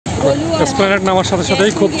Esplanade নামার সাথে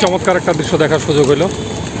সাথেই খুব চমৎকার একটা দৃশ্য দেখার সুযোগ হলো।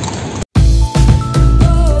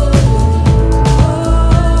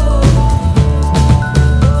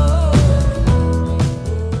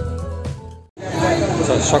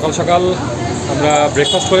 সকাল সকাল আমরা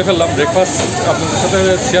ব্রেকফাস্ট করে ফেললাম। ব্রেকফাস্ট আপনাদের সাথে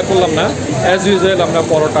শেয়ার করলাম না, অ্যাজ ইউজুয়াল আমরা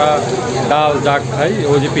পরোটা, ডাল, জাগ খাই।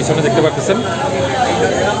 ওই যে পিছনে দেখতে পাচ্ছেন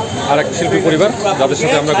আর এক শিল্পী পরিবার যাদের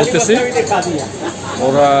সাথে আমরা ঘুরতেছি,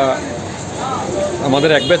 ওরা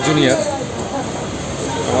আমাদের এক ব্যাচ জুনিয়র,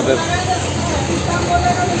 আমাদের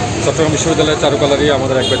চট্টগ্রাম বিশ্ববিদ্যালয়ের চারুকলারই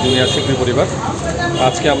আমাদের এক ব্যাচ জুনিয়র শিল্পী পরিবার।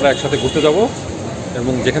 আজকে আমরা একসাথে ঘুরতে যাব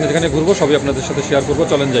এবং যেখানে যেখানে ঘুরবো সবই আপনাদের সাথে শেয়ার করবো।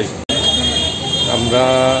 চলেন যাই। আমরা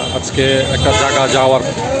আজকে একটা জায়গা যাওয়ার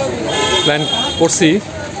প্ল্যান করছি,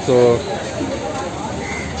 তো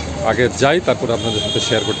আগে যাই তারপরে আপনাদের সাথে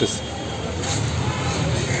শেয়ার করতেছি।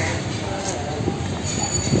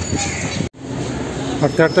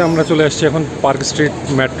 হাঁটতে হাঁটতে আমরা চলে আসছি এখন পার্ক স্ট্রিট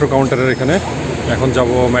মেট্রো কাউন্টারের এখানে। এখন যাব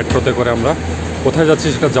মেট্রোতে করে। আমরা কোথায় যাচ্ছি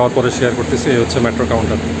সেটা যাওয়ার পরে শেয়ার করতেছি। এই হচ্ছে মেট্রো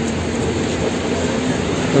কাউন্টার।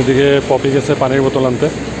 ওইদিকে পপি গেছে পানির বোতল আনতে।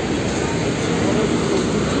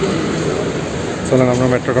 চলেন আমরা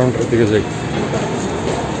মেট্রো কাউন্টারের দিকে যাই।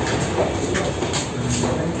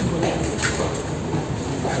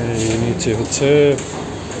 এই নিচে হচ্ছে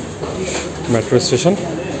মেট্রো স্টেশন।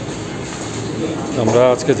 আমরা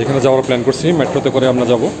আজকে যেখানে যাওয়ার প্ল্যান করছি মেট্রোতে করে আমরা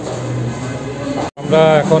যাব। আমরা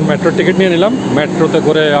এখন মেট্রোর টিকিট নিয়ে নিলাম। মেট্রোতে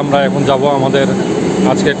করে আমরা এখন যাব আমাদের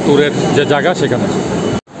আজকের ট্যুরের যে জায়গা সেখানে।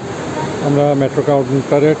 আমরা মেট্রো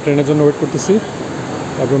কাউন্টারে ট্রেনের জন্য ওয়েট করতেছি।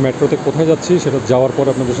 তারপর মেট্রোতে কোথায় যাচ্ছি সেটা যাওয়ার পর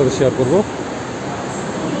আপনাদের সাথে শেয়ার করব।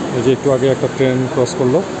 এই যে একটু আগে একটা ট্রেন ক্রস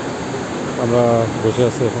করলো, আমরা বসে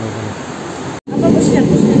আছি এখন এখানে।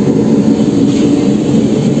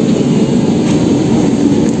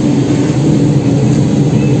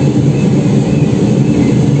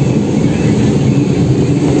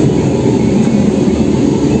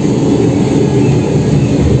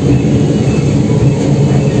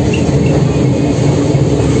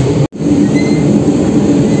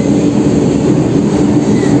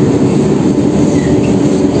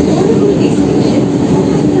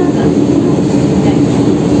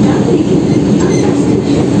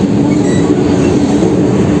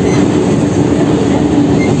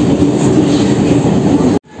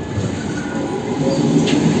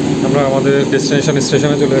 আমরা আমাদের ডেস্টিনেশন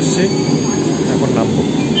স্টেশনে চলে আসছি, এখন নামবো।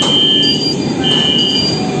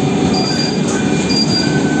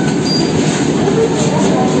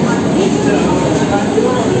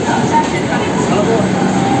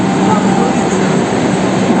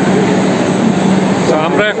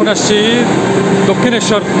 আমরা এখন আসছি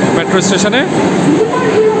দক্ষিণেশ্বর মেট্রো স্টেশনে।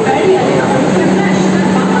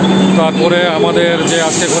 তারপরে আমাদের যে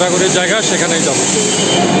আজকে ঘোরাঘুরির জায়গা সেখানেই যাব।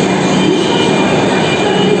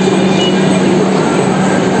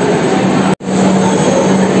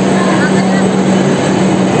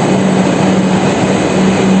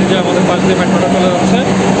 আমাদের পাশ দিয়ে মেট্রোটা চলে যাচ্ছে।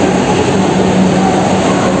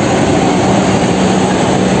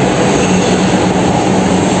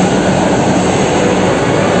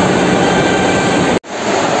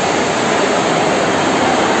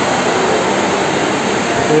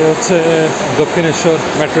 এই হচ্ছে দক্ষিণেশ্বর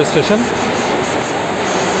মেট্রো স্টেশন।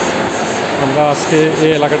 আমরা আজকে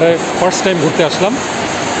এই এলাকাটায় ফার্স্ট টাইম ঘুরতে আসলাম,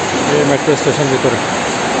 এই মেট্রো স্টেশন ভিতরে।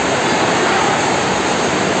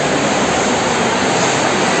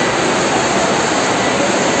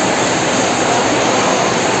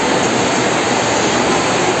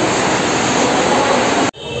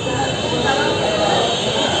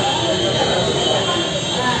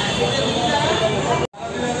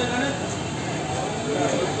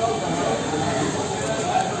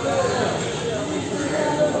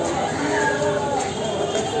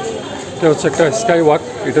 এটা হচ্ছে একটা স্কাই ওয়াক,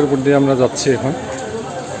 এটার উপর দিয়ে আমরা যাচ্ছি এখন।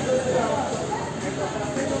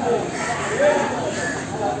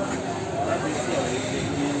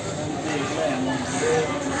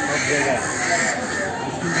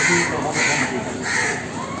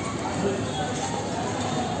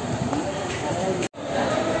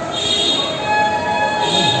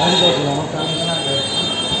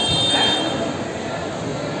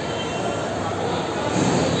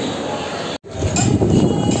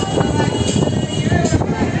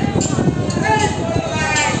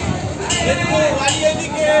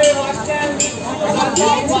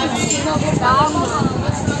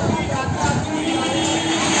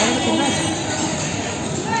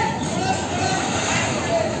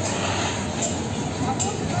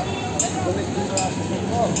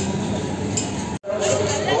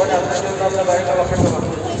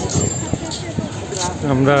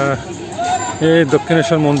 আমরা এই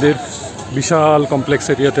দক্ষিণেশ্বর মন্দির বিশাল কমপ্লেক্স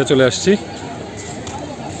এরিয়াতে চলে আসছি।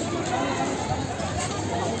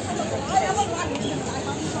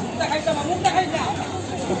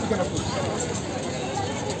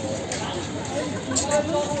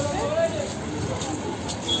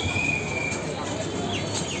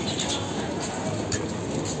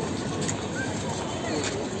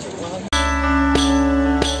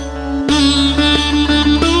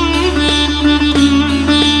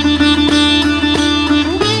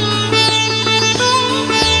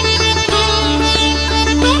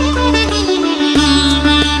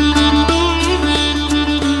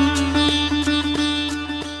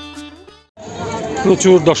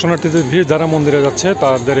 প্রচুর দর্শনার্থীদের ভিড়, যারা মন্দিরে যাচ্ছে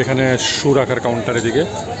তাদের এখানে শু রাখার কাউন্টার, এদিকে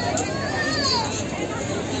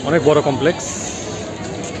অনেক বড় কমপ্লেক্স।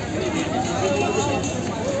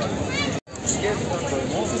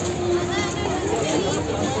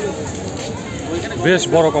 বেশ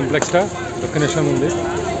বড় কমপ্লেক্সটা, দক্ষিণেশ্বর মন্দির।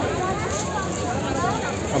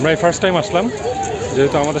 আমরা এই ফার্স্ট টাইম আসলাম,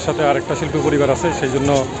 যেহেতু আমাদের সাথে আরেকটা শিল্পী পরিবার আছে, সেই জন্য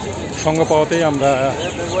সঙ্গ পাওয়াতেই আমরা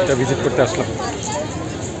এটা ভিজিট করতে আসলাম।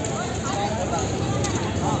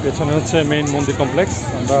 পেছনে হচ্ছে মেইন মন্দির কমপ্লেক্স,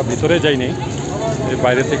 আমরা ভিতরে যাইনি,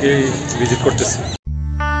 বাইরে থেকেই ভিজিট করতেছি।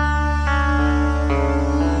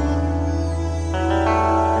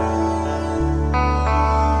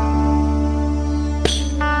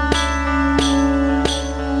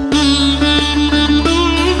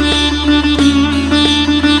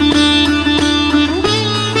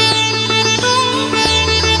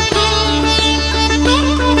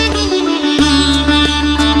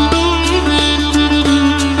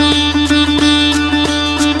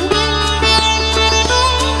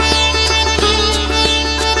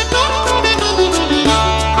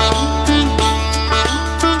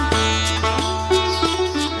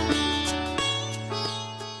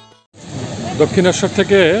 দক্ষিণেশ্বর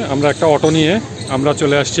থেকে আমরা একটা অটো নিয়ে আমরা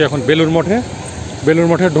চলে আসছি এখন বেলুর মঠে। বেলুর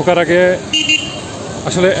মঠে ঢোকার আগে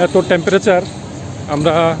আসলে এত টেম্পারেচার,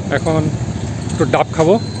 আমরা এখন একটু ডাব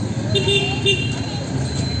খাবো।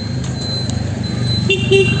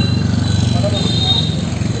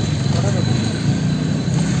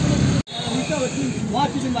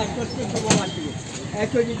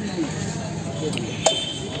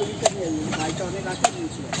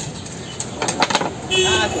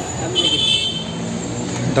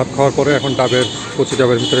 ডাব খাওয়ার পরে এখন ডাবের কচি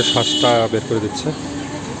ডাবের ভিতরে শ্বাসটা বের করে দিচ্ছে।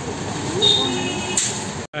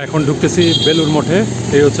 এখন ঢুকতেছি বেলুর মঠে।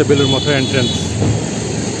 এই হচ্ছে বেলুর মঠের এন্ট্রেন্স।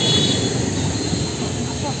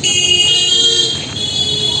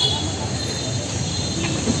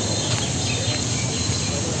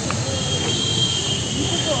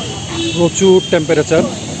 প্রচুর টেম্পারেচার,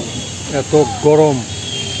 এত গরম।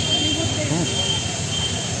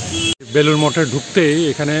 বেলুর মঠে ঢুকতেই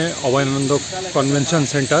এখানে অভয়ানন্দ কনভেনশন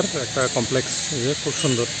সেন্টার একটা কমপ্লেক্স, খুব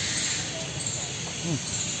সুন্দর,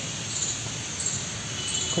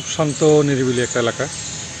 খুব শান্ত নিরিবিলি একটা এলাকা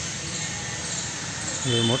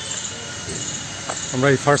বেলুর মঠ। আমরা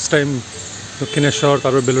এই ফার্স্ট টাইম দক্ষিণেশ্বর,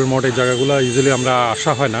 তারপর বেলুর মঠ, এই জায়গাগুলো ইউজুয়ালি আমরা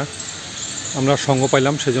আসা হয় না, আমরা সঙ্গ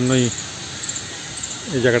পাইলাম সেজন্যই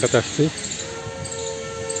এই জায়গাটাতে আসছি।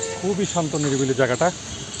 খুবই শান্ত নিরিবিলি জায়গাটা,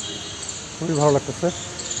 খুবই ভালো লাগতেছে।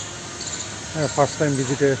 হ্যাঁ, ফার্স্ট টাইম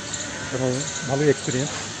ভিজিটে ভালোই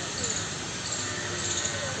এক্সপিরিয়েন্স।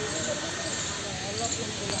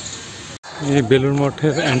 এই বেলুর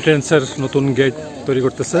মঠের এন্ট্রেন্সের নতুন গেট তৈরি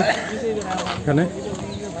করতেছে এখানে।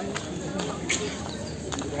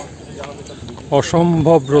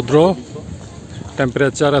 অসম্ভব রৌদ্র,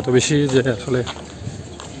 টেম্পারেচার এত বেশি যে আসলে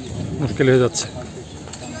মুশকিল হয়ে যাচ্ছে।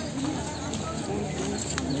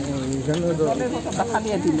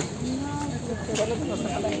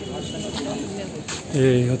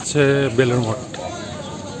 এই হচ্ছে বেলুর মঠ।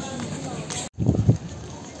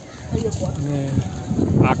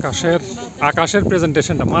 আকাশের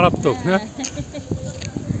প্রেজেন্টেশনটা মারাত্মক, হ্যাঁ,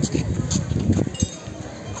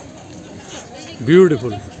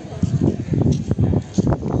 বিউটিফুল।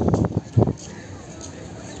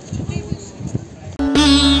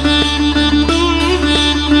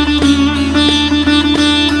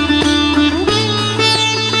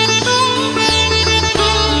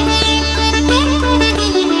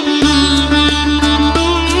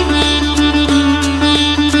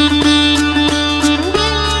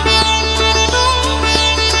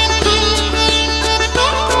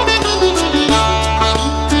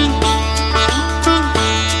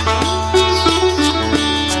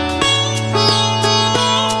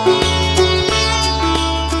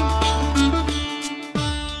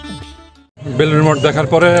 বেলুর মঠ দেখার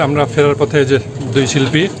পরে আমরা ফেরার পথে যে দুই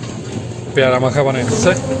শিল্পী পেয়ারা মাখা বানাই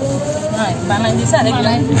দিচ্ছে।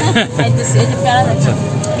 আচ্ছা,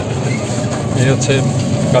 এই হচ্ছে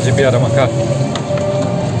কাজী পেয়ারা মাখা।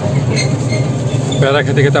 পেয়ারা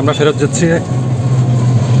খেতে খেতে আমরা ফেরত যাচ্ছি।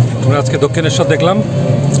 আমরা আজকে দক্ষিণেশ্বর দেখলাম,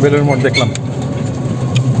 বেলুর মঠ দেখলাম।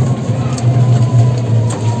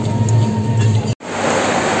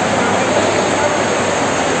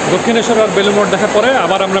 দক্ষিণেশ্বর আর বেলুর মঠ দেখার পরে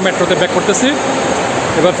আবার আমরা মেট্রোতে ব্যাক করতেছি,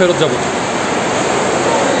 এবার ফেরত যাব।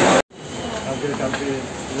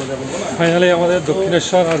 ফাইনালি আমাদের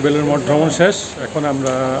দক্ষিণেশ্বর আর বেলুর মঠ ভ্রমণ শেষ। এখন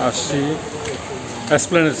আমরা আসছি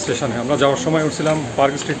এসপ্ল্যানেড স্টেশনে। আমরা যাওয়ার সময় উঠছিলাম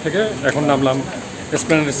পার্ক স্ট্রিট থেকে, এখন নামলাম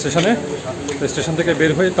এসপ্ল্যানেড স্টেশনে। স্টেশন থেকে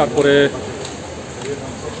বের হয়ে তারপরে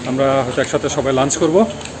আমরা হয়তো একসাথে সবাই লাঞ্চ করবো।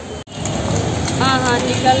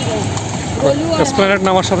 এসপ্ল্যানেড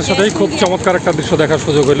নামার সাথে সাথেই খুব চমৎকার একটা দৃশ্য দেখার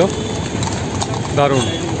সুযোগ হলো, দারুণ।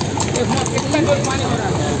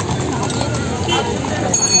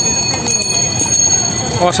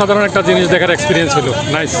 অসাধারণ একটা জিনিস দেখার এক্সপিরিয়েন্স হলো,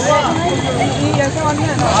 নাইস।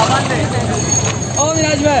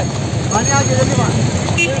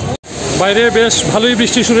 বাইরে বেশ ভালোই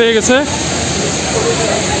বৃষ্টি শুরু হয়ে গেছে,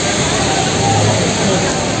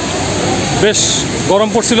 বেশ গরম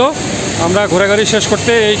পড়ছিল। আমরা ঘোরাঘুরি শেষ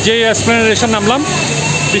করতে এই যে এসপ্ল্যানেডে এসে নামলাম,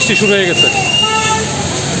 বৃষ্টি শুরু হয়ে গেছে।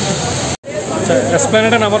 আচ্ছা,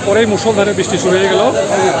 এসপ্ল্যানেডে নামার পরেই মুষলধারে বৃষ্টি শুরু হয়ে গেল।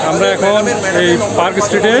 আমরা এখন এই পার্ক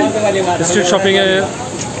স্ট্রিটে স্ট্রিট শপিংয়ে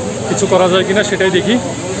কিছু করা যায় কিনা সেটাই দেখি।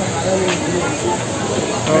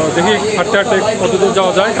 দেখি হাঁটতে হাঁটতে কতদূর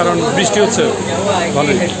যাওয়া যায়, কারণ বৃষ্টি হচ্ছে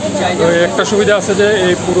ভালোই। তো একটা সুবিধা আছে যে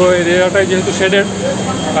এই পুরো এরিয়াটাই যেহেতু শেডেড,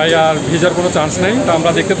 তাই আর ভিজার কোনো চান্স নেই। তা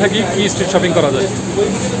আমরা দেখতে থাকি কি স্ট্রিট শপিং করা যায়।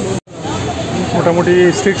 মোটামুটি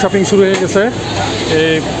স্ট্রিট শপিং শুরু হয়ে গেছে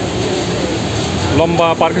এই লম্বা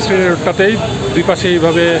পার্ক স্ট্রিটটাতেই। দুই পাশে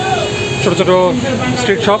এইভাবে ছোটো ছোটো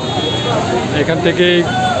স্ট্রিট শপ, এখান থেকেই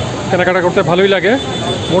কেনাকাটা করতে ভালোই লাগে।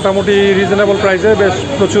 মোটামুটি রিজনেবল প্রাইসে বেশ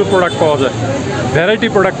প্রচুর প্রোডাক্ট পাওয়া যায়, ভ্যারাইটি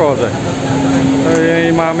প্রোডাক্ট পাওয়া যায়।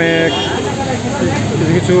 এই মামে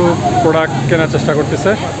কিছু কিছু প্রোডাক্ট কেনার চেষ্টা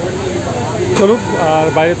করতেছে। চলুক, আর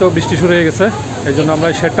বাইরে তো বৃষ্টি শুরু হয়ে গেছে, এই জন্য আমরা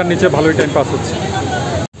শেডটার নিচে ভালোই টাইম পাস হচ্ছে।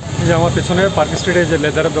 এই যে আমার পেছনে পার্ক স্ট্রিটে যে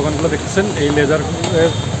লেদারের দোকানগুলো দেখতেছেন, এই লেদারের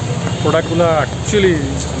প্রোডাক্টগুলো অ্যাকচুয়ালি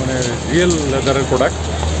মানে রিয়েল লেদারের প্রোডাক্ট।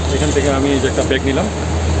 এখান থেকে আমি যে একটা ব্যাগ নিলাম,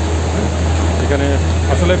 এখানে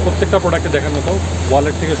আসলে প্রত্যেকটা প্রোডাক্টে দেখার মতো,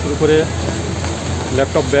 ওয়ালেট থেকে শুরু করে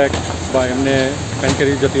ল্যাপটপ ব্যাগ বা এমনি প্যান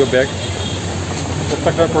ক্যারি জাতীয় ব্যাগ,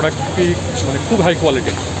 প্রত্যেকটা প্রোডাক্টই মানে খুব হাই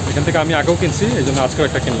কোয়ালিটি। এখান থেকে আমি আগেও কিনছি, এই জন্য আজকেও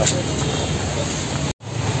একটা কিনলাম।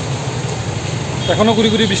 এখনও গুড়ি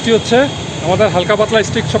গুড়ি বৃষ্টি হচ্ছে। আমাদের হালকা পাতলা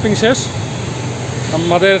স্ট্রিট শপিং শেষ,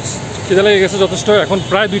 আমাদের খিদে লেগে গেছে যথেষ্ট। এখন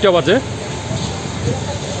প্রায় 2টা বাজে।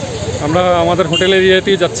 আমরা আমাদের হোটেল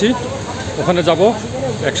এরিয়াতেই যাচ্ছি, ওখানে যাব,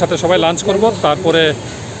 একসাথে সবাই লাঞ্চ করব, তারপরে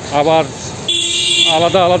আবার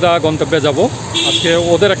আলাদা আলাদা গন্তব্যে যাব। আজকে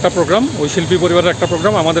ওদের একটা প্রোগ্রাম, ওই শিল্পী পরিবারের একটা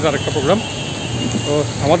প্রোগ্রাম, আমাদের আরেকটা প্রোগ্রাম। তো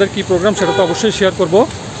আমাদের কি প্রোগ্রাম সেটা তো অবশ্যই শেয়ার করব,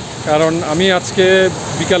 কারণ আমি আজকে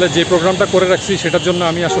বিকালে যে প্রোগ্রামটা করে রাখছি সেটার জন্য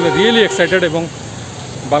আমি আসলে রিয়েলি এক্সাইটেড, এবং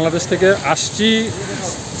বাংলাদেশ থেকে আসছি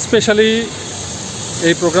স্পেশালি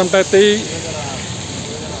এই প্রোগ্রামটাতেই,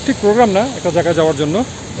 ঠিক প্রোগ্রাম না, একটা জায়গায় যাওয়ার জন্য।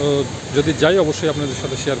 তো যদি যাই অবশ্যই আপনাদের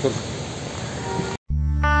সাথে শেয়ার করব।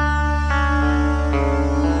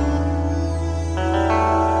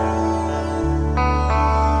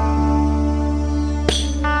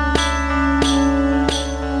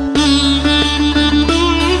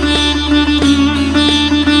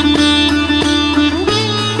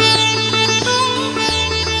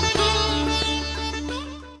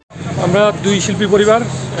 আমরা 2 শিল্পী পরিবার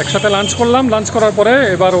একসাথে লাঞ্চ করলাম। লাঞ্চ করার পরে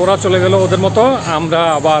এবার ওরা চলে গেল ওদের মতো, আমরা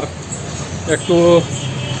আবার একটু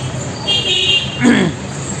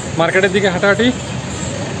মার্কেটের দিকে হাঁটাহাঁটি।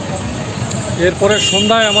 এরপরে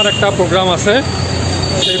সন্ধ্যায় আমার একটা প্রোগ্রাম আছে,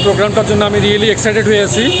 সেই প্রোগ্রামটার জন্য আমি রিয়েলি এক্সাইটেড হয়ে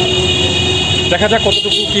আছি। দেখা যাক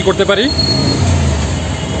কতটুকু কী করতে পারি।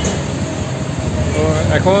 তো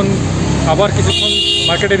এখন আবার কিছুক্ষণ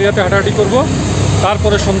মার্কেট এরিয়াতে হাঁটাহাঁটি করব,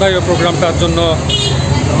 তারপরে সন্ধ্যায় ওই প্রোগ্রামটার জন্য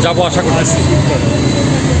যাব আশা করতেছি।